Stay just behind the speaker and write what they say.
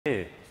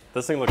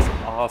This thing looks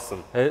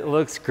awesome. It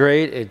looks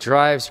great. It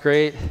drives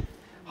great. Yeah,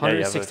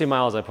 160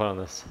 miles I put on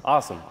this.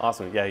 Awesome,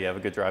 awesome. Yeah, you have a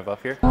good drive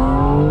up here.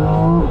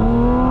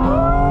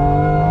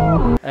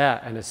 Yeah,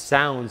 and it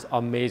sounds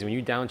amazing. When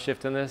you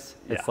downshift in this,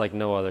 it's like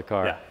no other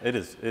car. Yeah, it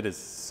is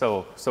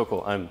so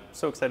cool. I'm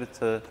so excited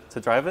to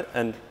drive it,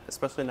 and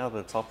especially now that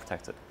it's all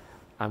protected.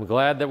 I'm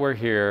glad that we're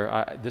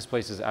here. This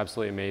place is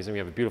absolutely amazing. We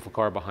have a beautiful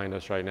car behind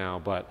us right now,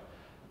 but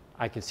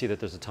I can see that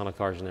there's a ton of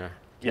cars in there.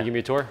 Can you give me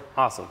a tour?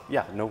 Awesome.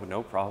 Yeah,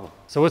 no problem.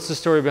 So what's the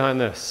story behind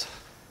this?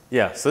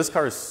 Yeah, so this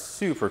car is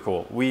super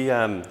cool. We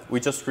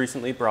just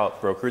recently brought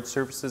brokerage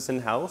services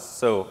in-house.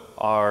 So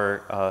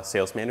our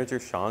sales manager,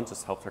 Sean,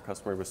 just helped our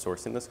customer with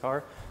sourcing this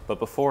car. But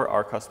before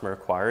our customer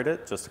acquired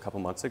it, just a couple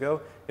months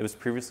ago, it was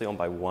previously owned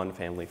by one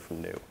family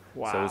from new.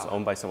 Wow. So it was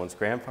owned by someone's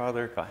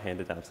grandfather, got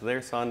handed down to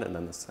their son, and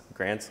then the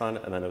grandson,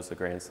 and then it was the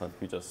grandson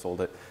who just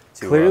sold it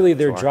to Clearly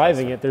they're to our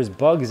driving customer. it. There's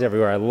bugs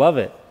everywhere. I love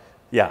it.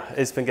 Yeah,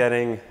 it's been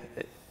getting,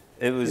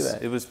 it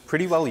was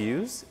pretty well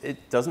used.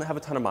 It doesn't have a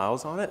ton of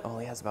miles on it. It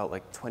only has about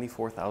like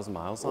 24,000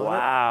 miles on it.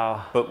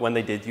 Wow. But when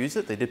they did use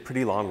it, they did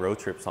pretty long road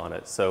trips on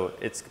it. So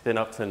it's been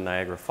up to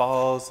Niagara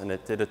Falls, and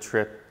it did a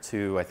trip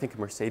to, I think, a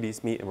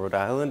Mercedes meet in Rhode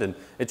Island, and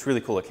it's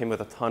really cool. It came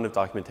with a ton of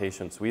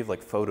documentation. So we have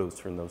like photos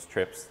from those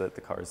trips that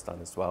the car has done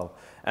as well.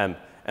 And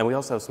we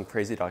also have some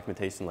crazy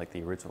documentation, like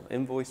the original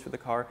invoice for the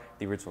car,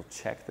 the original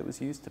check that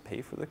was used to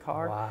pay for the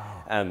car.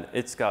 Wow.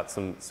 It's got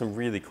some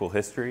really cool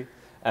history.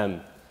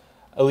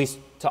 At least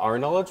to our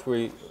knowledge,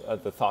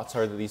 the thoughts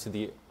are that these are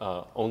the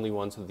only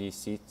ones of these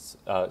seat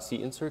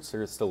inserts that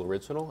are still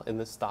original in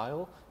this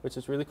style, which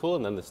is really cool.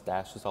 And then this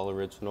dash is all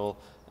original.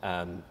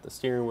 The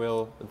steering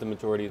wheel, the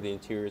majority of the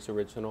interior is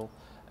original.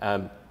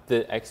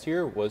 The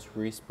exterior was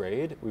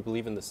resprayed, we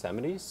believe, in the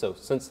 70s. So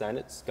since then,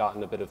 it's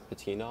gotten a bit of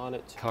patina on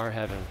it. Car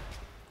heaven.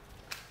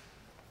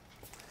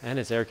 And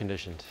it's air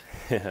conditioned.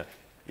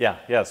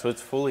 Yeah, so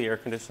it's fully air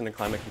conditioned and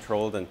climate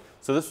controlled. And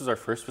so this was our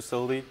first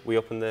facility. We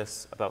opened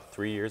this about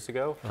 3 years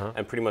ago.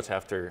 And pretty much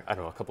after, I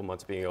don't know, a couple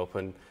months being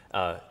open,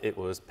 it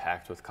was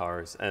packed with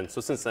cars. And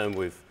so since then,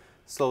 we've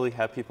slowly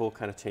had people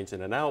kind of change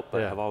in and out,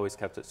 but have always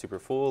kept it super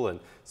full and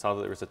saw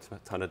that there was a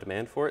ton of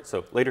demand for it.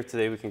 So later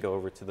today, we can go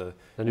over to the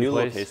new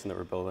location that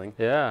we're building.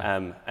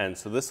 Yeah. And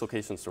so this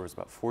location stores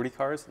about 40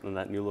 cars, and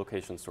that new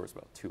location stores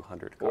about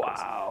 200 cars.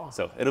 Wow.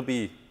 So it'll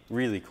be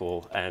really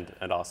cool and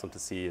awesome to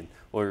see. And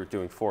we're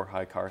doing 4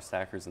 high car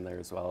stackers in there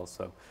as well.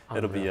 So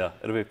it'll be a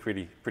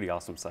pretty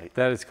awesome site.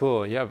 That is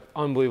cool. You have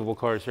unbelievable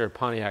cars here.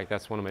 Pontiac,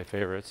 that's one of my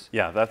favorites.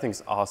 Yeah, that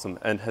thing's awesome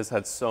and has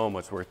had so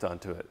much work done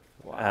to it.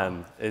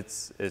 Wow.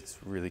 It's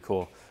really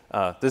cool.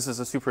 This is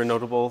a super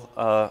notable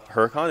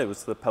Huracan. It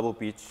was the Pebble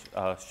Beach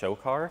show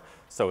car.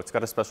 So it's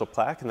got a special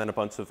plaque and then a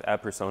bunch of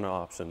ad persona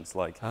options,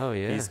 like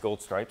these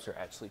gold stripes are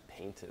actually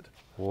painted.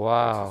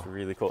 Wow. Which is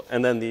really cool.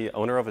 And then the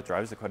owner of it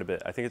drives it quite a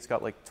bit. I think it's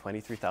got like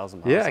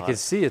 23,000 miles Yeah, on I can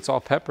see it's all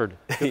peppered.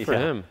 Good for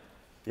him.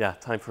 Yeah,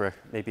 time for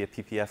maybe a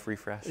PPF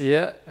refresh.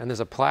 Yeah, and there's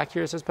a plaque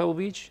here that says Pebble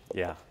Beach.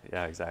 Yeah,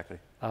 exactly.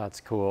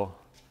 That's cool.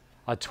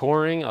 A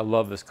touring, I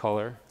love this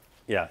color.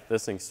 Yeah,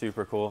 this thing's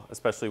super cool,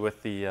 especially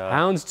with the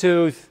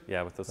houndstooth.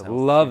 Yeah, with those. I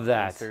love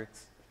that.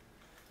 Inserts.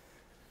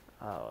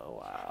 Oh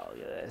wow,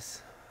 look at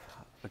this.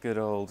 A good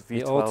old V12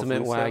 The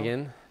ultimate Lusso.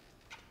 wagon.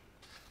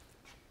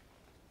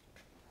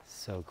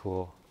 So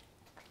cool.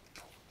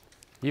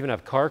 You even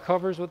have car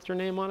covers with your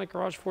name on it,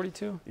 Garage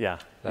 42? Yeah,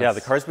 yeah.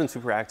 The car's been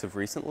super active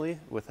recently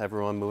with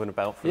everyone moving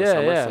about for the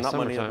summer. Yeah, so not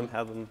many of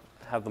them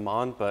have them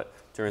on, but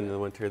during the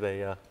winter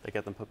they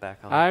get them put back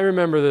on. I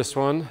remember this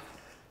one.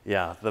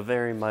 Yeah, the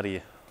very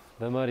muddy.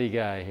 The muddy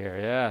guy here,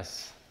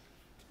 yes.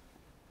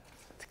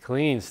 It's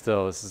clean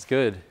still, this is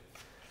good.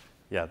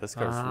 Yeah, this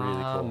car's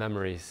really cool.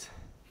 Memories.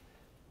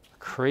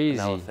 Crazy.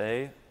 An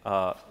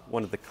LFA,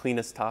 one of the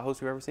cleanest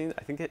Tahoes we've ever seen.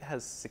 I think it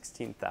has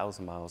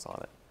 16,000 miles on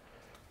it.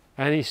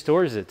 And he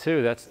stores it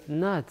too, that's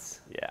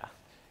nuts.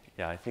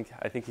 Yeah, I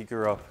think he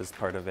grew up as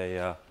part of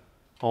a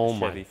oh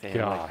Chevy my family.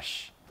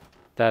 gosh.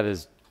 That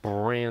is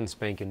brand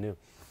spanking new.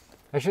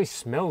 Actually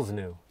smells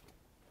new.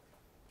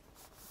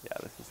 Yeah,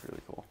 this is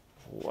really cool.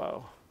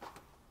 Whoa.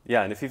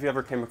 Yeah, and if you've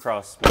ever came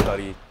across my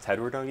buddy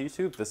Tedward on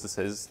YouTube, this is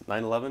his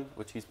 911,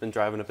 which he's been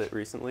driving a bit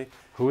recently.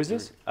 Who is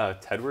this?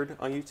 Tedward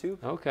on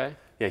YouTube. Okay.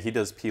 Yeah, he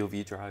does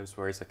POV drives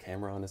where he has a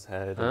camera on his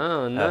head.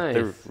 Oh, nice.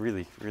 They're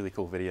really, really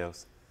cool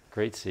videos.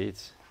 Great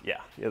seats.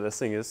 Yeah, this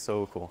thing is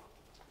so cool.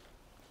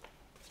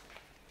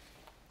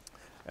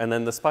 And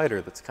then the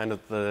Spider, that's kind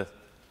of the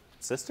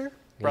sister,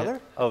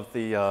 brother of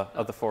the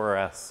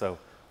 4RS, so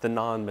the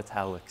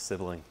non-metallic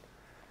sibling.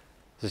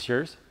 Is this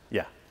yours?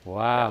 Yeah.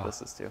 Wow. Yeah,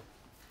 this is too.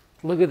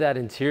 Look at that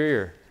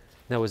interior.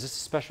 Now, was this a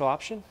special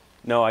option?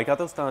 No, I got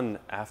those done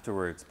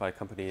afterwards by a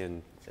company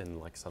in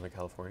like Southern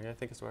California, I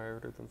think is where I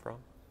ordered them from.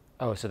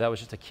 Oh, so that was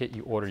just a kit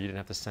you ordered. You didn't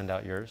have to send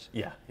out yours?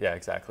 Yeah,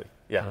 exactly.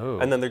 Yeah. Oh.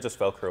 And then they're just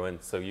Velcro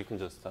in, so you can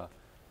just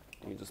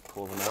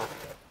pull them out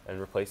and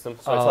replace them.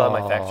 So I still have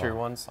my factory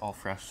ones all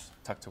fresh,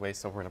 tucked away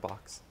somewhere in a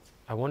box.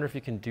 I wonder if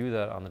you can do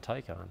that on the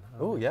Taycan.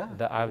 Oh, yeah.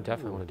 I would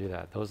definitely want to do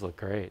that. Those look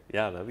great.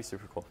 Yeah, that'd be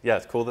super cool. Yeah,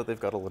 it's cool that they've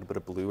got a little bit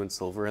of blue and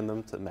silver in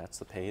them to match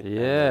the paint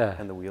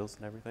and the wheels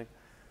and everything.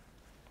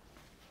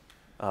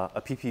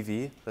 a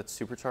PPV that's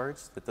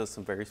supercharged that does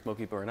some very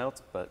smoky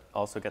burnouts, but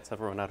also gets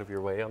everyone out of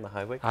your way on the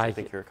highway because I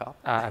think you're a cop.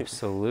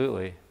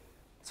 Absolutely.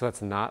 So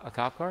that's not a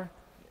cop car?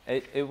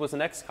 It was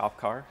an ex-cop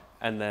car,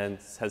 and then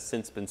has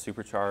since been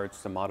supercharged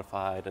and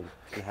modified and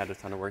had a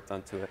ton of work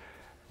done to it.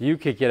 You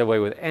could get away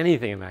with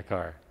anything in that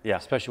car. Yeah.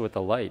 Especially with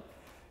the light.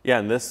 Yeah,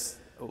 and this,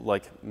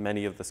 like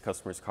many of this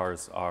customer's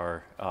cars,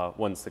 are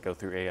ones that go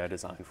through AI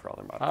design for all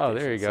their modifications. Oh,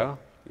 there you go.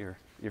 So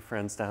your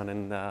friends down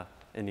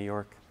in New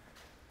York.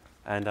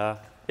 And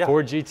yeah.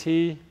 Ford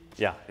GT,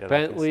 yeah,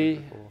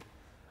 Bentley. Cool.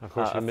 Of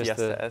course, you missed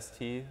Fiesta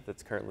ST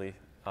that's currently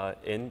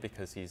in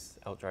because he's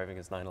out driving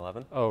his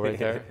 911. Oh, right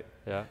there.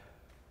 Yeah.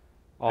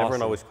 Awesome.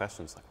 Everyone always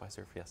questions, like, why is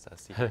there a Fiesta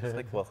ST? It's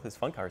like, well, his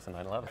fun car is a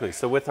 911.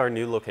 So with our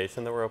new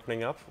location that we're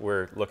opening up,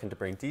 we're looking to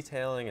bring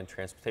detailing and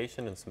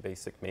transportation and some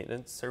basic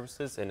maintenance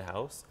services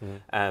in-house.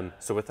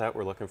 So with that,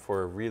 we're looking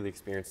for a really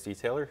experienced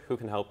detailer who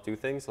can help do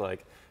things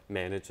like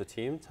manage a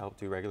team to help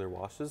do regular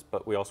washes,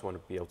 but we also want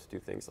to be able to do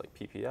things like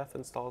PPF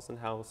installs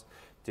in-house,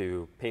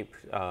 do paint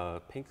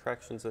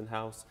corrections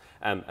in-house,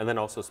 and then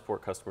also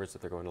support customers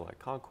if they're going to like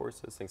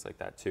concourses, things like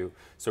that too.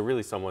 So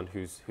really someone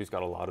who's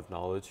got a lot of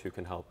knowledge who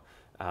can help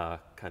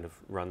kind of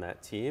run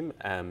that team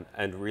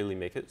and really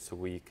make it so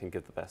we can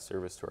give the best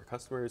service to our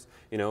customers.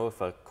 You know, if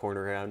a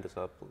corner round is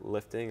up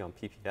lifting on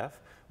PPF,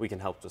 we can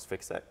help just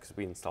fix that because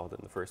we installed it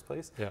in the first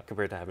place,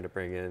 compared to having to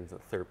bring in a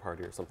third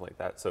party or something like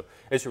that. So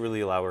it should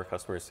really allow our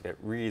customers to get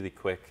really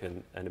quick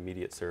and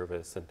immediate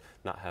service and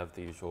not have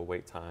the usual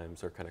wait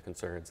times or kind of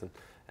concerns.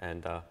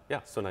 And yeah,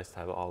 so nice to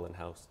have it all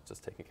in-house,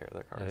 just taking care of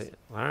their cars.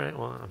 All right,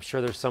 well, I'm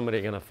sure there's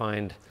somebody going to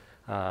find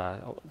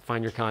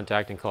your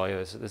contact and call you.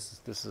 This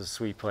is a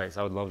sweet place.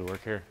 I would love to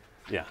work here.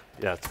 Yeah,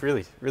 it's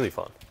really, really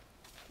fun.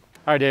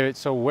 All right, David,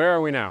 so where are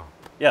we now?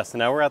 Yeah, so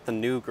now we're at the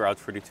new Garage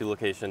 42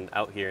 location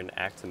out here in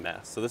Acton,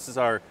 Mass. So this is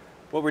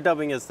what we're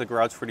dubbing as the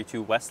Garage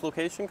 42 West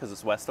location because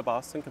it's west of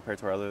Boston compared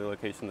to our other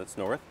location that's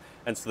north.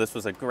 And so this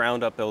was a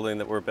ground up building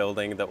that we're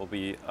building that will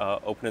be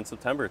open in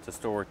September to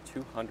store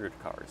 200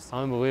 cars.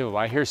 Unbelievable.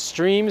 I hear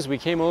streams. We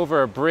came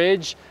over a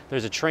bridge.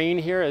 There's a train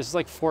here. This is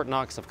like Fort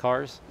Knox of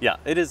cars. Yeah,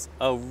 it is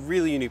a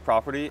really unique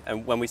property.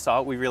 And when we saw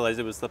it, we realized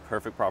it was the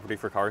perfect property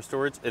for car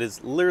storage. It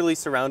is literally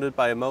surrounded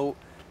by a moat.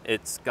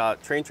 It's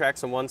got train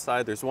tracks on one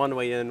side. There's one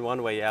way in,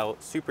 one way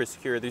out, super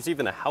secure. There's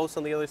even a house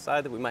on the other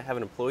side that we might have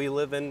an employee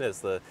live in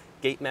as the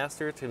gate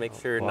master to make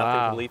sure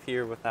nothing can leave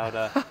here without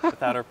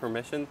our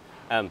permission.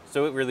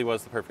 So it really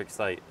was the perfect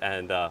site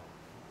and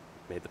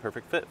made the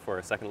perfect fit for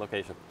a second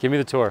location. Give me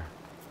the tour.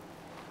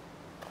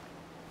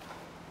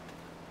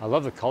 I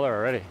love the color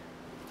already.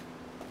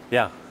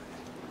 Yeah,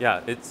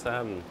 it's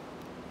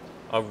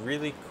a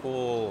really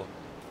cool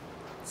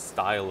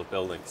style of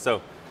building.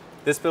 So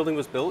this building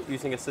was built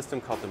using a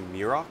system called the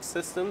AMMONYC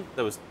system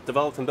that was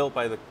developed and built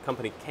by the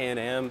company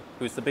K&M,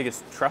 who's the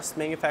biggest truss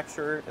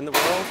manufacturer in the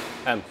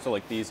world. So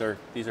like these are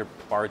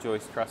bar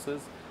joist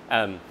trusses.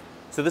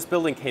 So this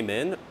building came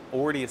in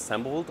already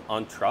assembled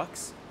on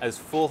trucks as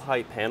full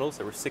height panels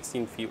that were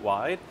 16 feet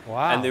wide.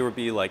 Wow. And there would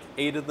be like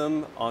 8 of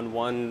them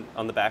on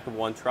the back of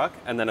one truck,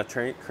 and then a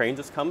crane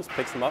just comes,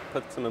 picks them up,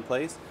 puts them in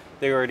place.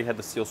 They already had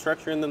the steel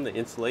structure in them, the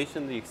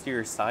insulation, the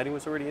exterior siding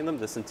was already in them,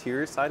 this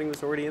interior siding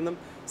was already in them.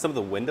 Some of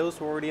the windows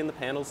were already in the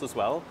panels as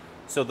well.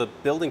 So the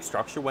building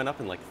structure went up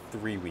in like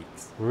 3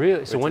 weeks.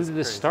 Really? So when did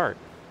this start?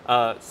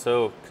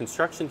 So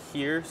construction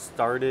here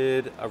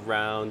started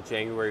around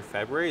January,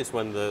 February is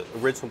when the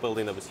original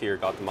building that was here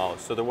got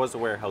demolished. So there was a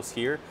warehouse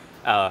here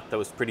that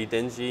was pretty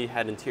dingy,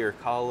 had interior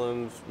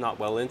columns, not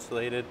well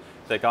insulated,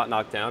 that got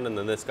knocked down, and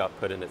then this got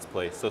put in its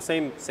place. So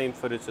same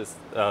footage as,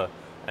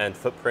 and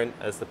footprint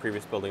as the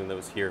previous building that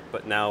was here,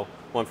 but now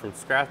one from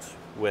scratch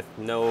with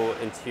no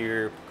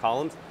interior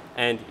columns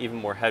and even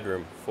more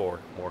headroom for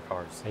more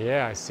cars.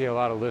 Yeah, I see a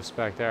lot of lifts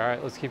back there. All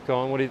right, let's keep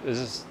going. What is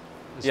this?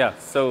 Yeah,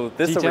 so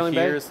this over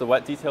here bay? is the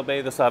wet detail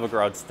bay. This will have a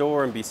garage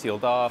door and be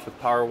sealed off with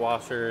power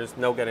washers,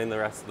 no getting the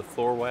rest of the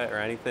floor wet or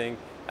anything.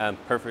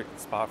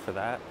 Perfect spot for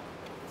that.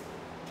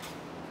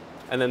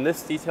 And then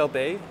this detail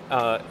bay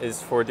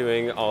is for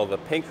doing all the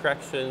paint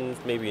corrections,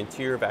 maybe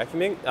interior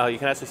vacuuming. You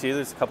can actually see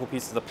there's a couple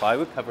pieces of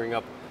plywood covering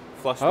up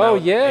flush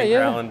mount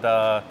and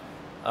ground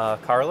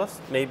Carlos,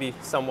 maybe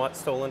somewhat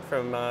stolen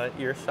from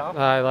your shop.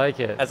 I like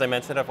it. As I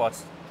mentioned, I've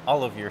watched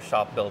all of your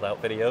shop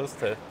build-out videos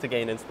to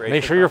gain inspiration.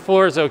 Make sure your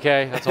floor is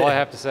okay. That's all I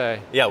have to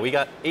say. Yeah, we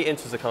got 8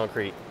 inches of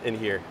concrete in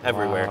here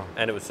everywhere,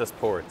 and it was just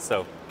poured.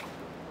 So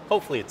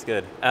hopefully it's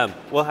good.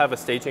 We'll have a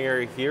staging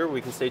area here. We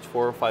can stage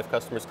 4 or 5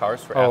 customers'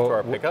 cars for after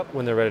our pickup.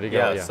 When they're ready to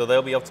go, yeah. So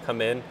they'll be able to come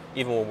in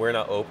even when we're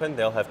not open.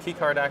 They'll have key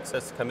card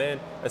access to come in,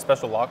 a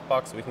special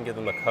lockbox so we can give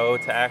them a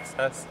code to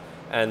access,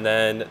 and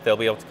then they'll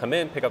be able to come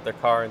in, pick up their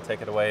car, and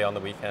take it away on the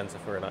weekends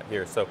if we're not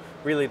here. So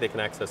really, they can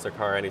access their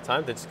car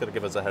anytime. They just got to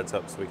give us a heads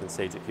up so we can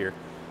stage it here.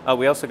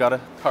 We also got a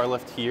car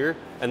lift here,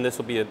 and this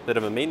will be a bit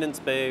of a maintenance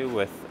bay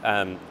with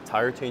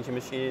tire changing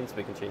machines.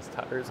 We can change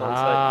tires on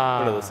site.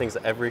 One of those things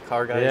that every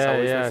car guy is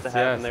always used to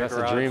have in their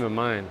garage. That's a dream of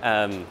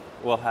mine.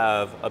 We'll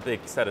have a big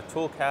set of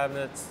tool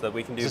cabinets that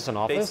we can do Is this an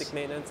office? basic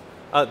maintenance.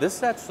 This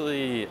is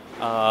actually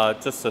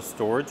just a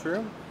storage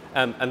room.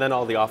 And then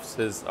all the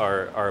offices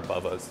are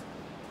above us.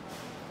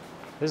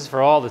 This is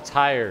for all the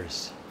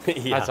tires.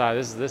 Yeah. That's why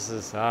this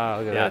is, ah,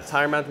 look at Yeah, this.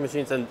 tire mounted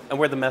machines and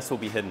where the mess will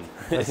be hidden.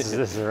 This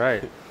is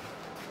right.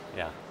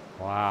 Yeah.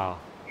 Wow.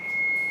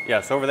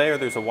 Yeah, so over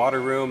there's a water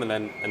room and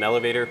then an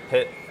elevator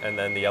pit, and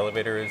then the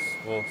elevators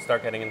will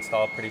start getting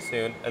installed pretty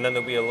soon. And then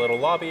there'll be a little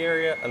lobby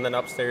area, and then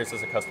upstairs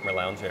is a customer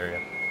lounge area.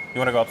 You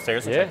want to go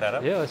upstairs and check that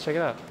out? Yeah, let's check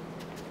it out.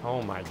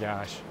 Oh my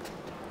gosh.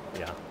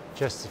 Yeah.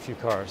 Just a few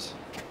cars.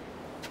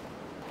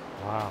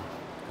 Wow.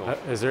 Cool.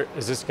 Is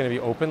this going to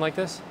be open like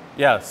this?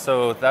 Yeah,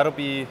 so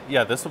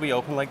this will be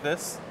open like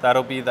this.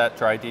 That'll be that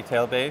dry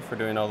detail bay for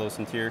doing all those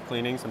interior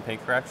cleanings and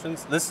paint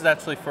corrections. This is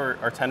actually for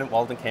our tenant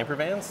Walden camper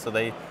vans, so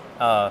they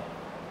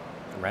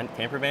rent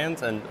camper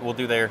vans, and we'll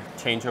do their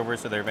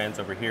changeovers of their vans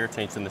over here,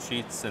 changing the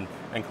sheets and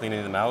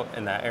cleaning them out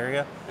in that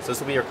area. So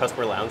this will be our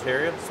customer lounge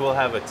area. So we'll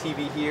have a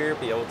TV here,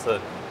 be able to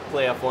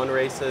play F1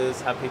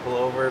 races, have people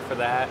over for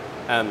that.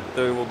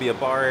 There will be a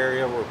bar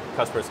area where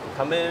customers can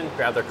come in,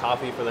 grab their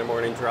coffee for their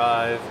morning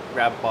drive,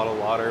 grab a bottle of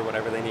water,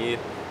 whatever they need,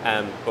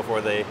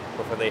 before they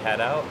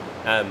head out.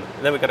 And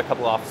then we've got a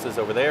couple offices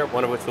over there,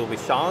 one of which will be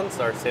Sean's,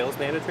 our sales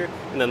manager,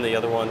 and then the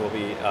other one will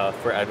be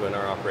for Edwin,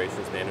 our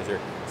operations manager.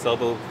 So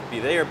they'll be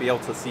there, be able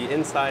to see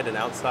inside and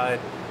outside,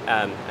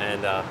 and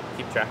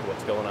keep track of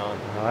what's going on.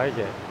 I like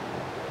it.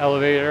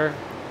 Elevator.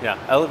 Yeah,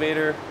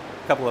 elevator,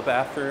 a couple of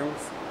bathrooms.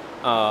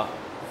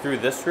 Through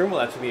this room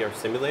will actually be our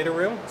simulator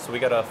room. So we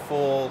got a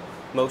full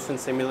motion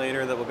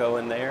simulator that will go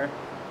in there.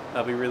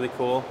 That'll be really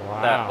cool.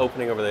 Wow. That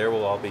opening over there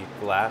will all be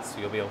glass,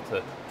 so you'll be able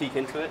to peek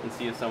into it and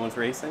see if someone's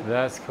racing.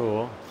 That's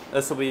cool.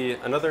 This will be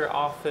another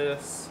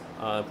office,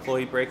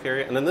 employee break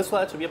area, and then this will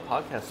actually be a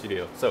podcast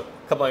studio. So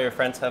a couple of your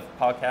friends have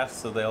podcasts,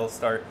 so they'll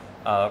start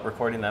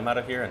recording them out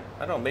of here, and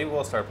I don't know, maybe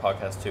we'll start a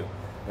podcast too.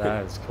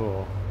 That's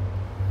cool.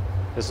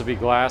 This will be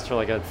glass for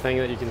like a thing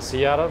that you can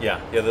see out of?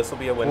 Yeah, this will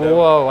be a window.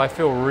 Whoa, I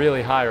feel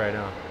really high right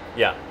now.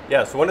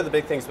 Yeah, so one of the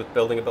big things with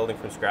building a building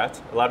from scratch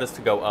allowed us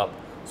to go up.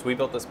 So we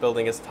built this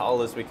building as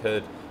tall as we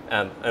could,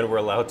 and we're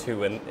allowed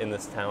to in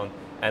this town.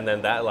 And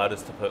then that allowed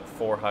us to put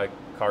 4 high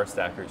car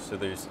stackers. So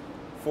there's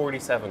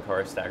 47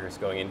 car stackers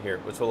going in here,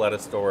 which will let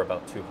us store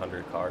about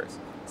 200 cars.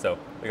 So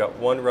we got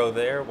 1 row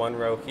there, 1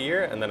 row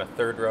here, and then a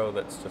 3rd row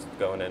that's just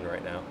going in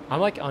right now.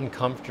 I'm like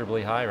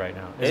uncomfortably high right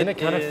now. Doesn't it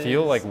kind of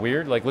feel like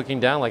weird, like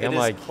looking down, like I'm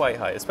like... It is quite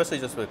high, especially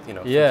just with,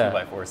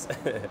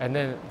 2x4s. And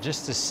then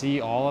just to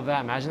see all of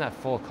that, imagine that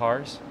full of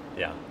cars.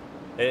 Yeah.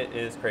 It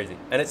is crazy.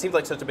 And it seemed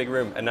like such a big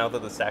room, and now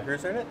that the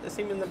stackers are in it, it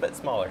seems a bit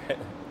smaller.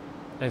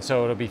 And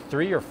so it'll be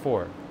 3 or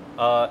 4?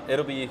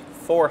 It'll be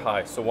 4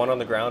 high, so 1 on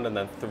the ground and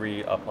then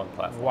 3 up on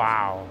platforms.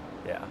 Wow.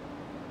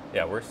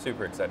 Yeah, we're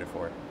super excited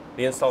for it.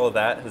 The install of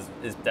that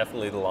is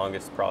definitely the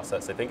longest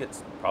process. I think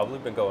it's probably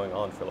been going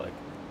on for like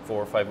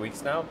 4 or 5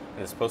 weeks now,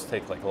 and it's supposed to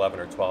take like 11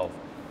 or 12.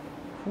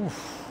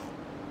 Oof.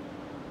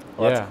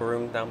 Electrical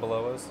room down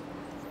below us.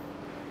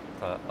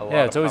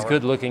 Yeah, it's always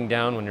good looking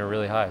down when you're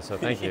really high, so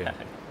thank you.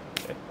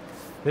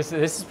 This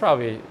is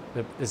probably,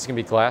 this is going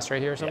to be glass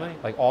right here or something?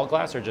 Yeah. Like all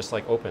glass or just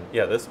like open?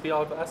 Yeah, this will be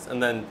all glass.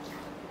 And then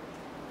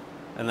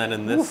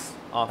in this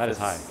office.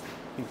 That is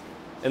high.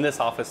 In this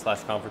office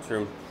 / conference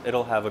room,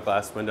 it'll have a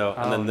glass window.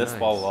 And then this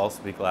wall will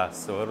also be glass.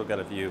 So it'll get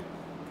a view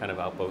kind of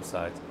out both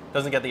sides.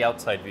 Doesn't get the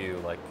outside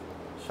view like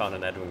Sean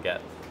and Edwin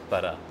get,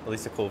 but at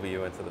least a cool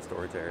view into the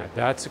storage area.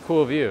 That's a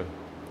cool view.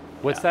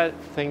 What's that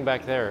thing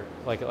back there?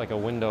 Like a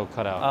window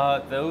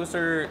cutout? Those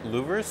are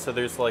louvers. So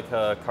there's like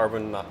a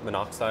carbon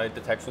monoxide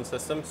detection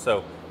system.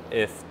 So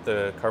if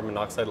the carbon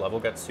monoxide level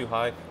gets too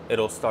high,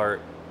 it'll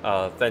start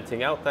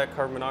venting out that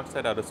carbon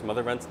monoxide out of some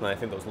other vents. And then I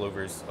think those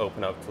louvers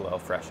open up to allow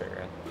fresh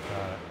air in.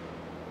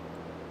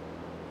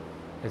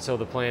 And so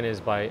the plan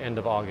is by end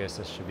of August,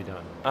 this should be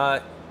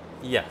done?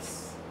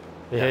 Yes.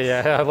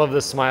 Yeah, I love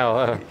this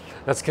smile.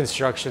 That's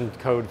construction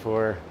code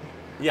for...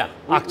 Yeah.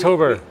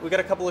 October. We got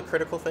a couple of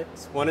critical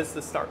things. One is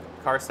the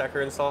car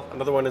stacker install.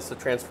 Another one is the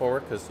transformer,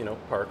 because,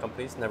 power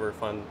companies, never a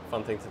fun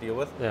thing to deal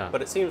with. Yeah.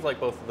 But it seems like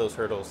both of those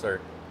hurdles are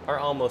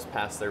almost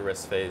past their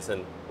risk phase,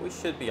 and we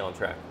should be on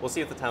track. We'll see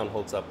if the town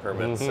holds up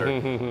permits or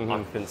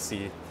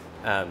occupancy,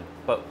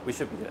 but we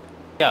should be good.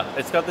 Yeah,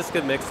 it's got this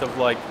good mix of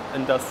like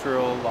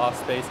industrial loft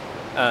space.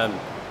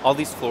 All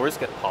these floors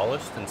get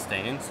polished and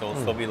stained, so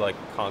it'll still be like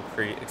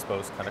concrete,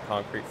 exposed kind of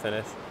concrete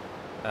finish.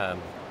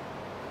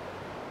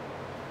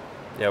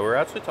 Yeah, we're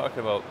actually talking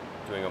about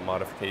doing a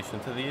modification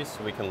to these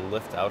so we can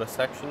lift out a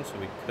section, so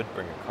we could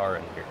bring a car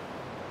in here.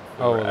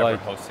 Oh, like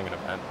hosting an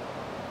event.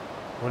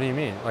 What do you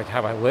mean? Like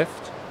have I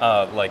lift?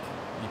 Like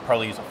you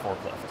probably use a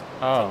forklift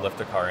to lift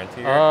a car into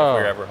here if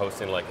we're ever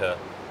hosting like an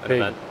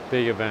event.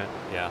 Big event.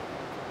 Yeah.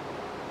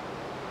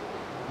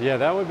 Yeah,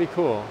 that would be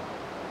cool.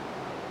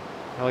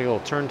 Like a little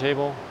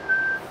turntable.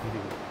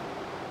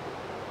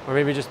 Or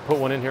maybe just put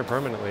one in here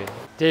permanently.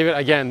 David,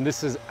 again,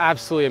 this is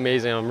absolutely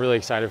amazing. I'm really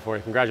excited for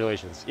you.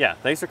 Congratulations. Yeah,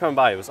 thanks for coming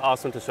by. It was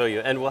awesome to show you,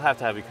 and we'll have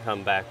to have you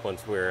come back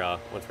once we're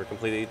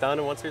completely done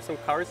and once there's some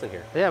cars in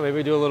here. Yeah, maybe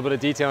we do a little bit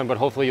of detailing, but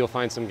hopefully you'll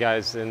find some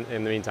guys in the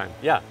meantime.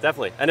 Yeah,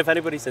 definitely. And if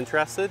anybody's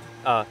interested,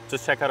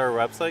 just check out our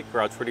website,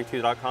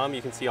 garage42.com.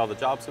 You can see all the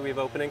jobs that we have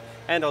opening,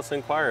 and also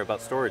inquire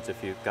about storage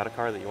if you've got a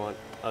car that you want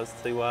us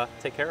to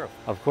take care of.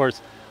 Of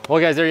course. Well,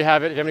 guys, there you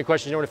have it. If you have any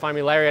questions, you know where to find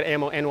me. Larry at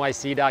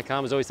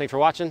AMMONYC.com. As always, thanks for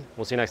watching.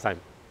 We'll see you next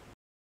time.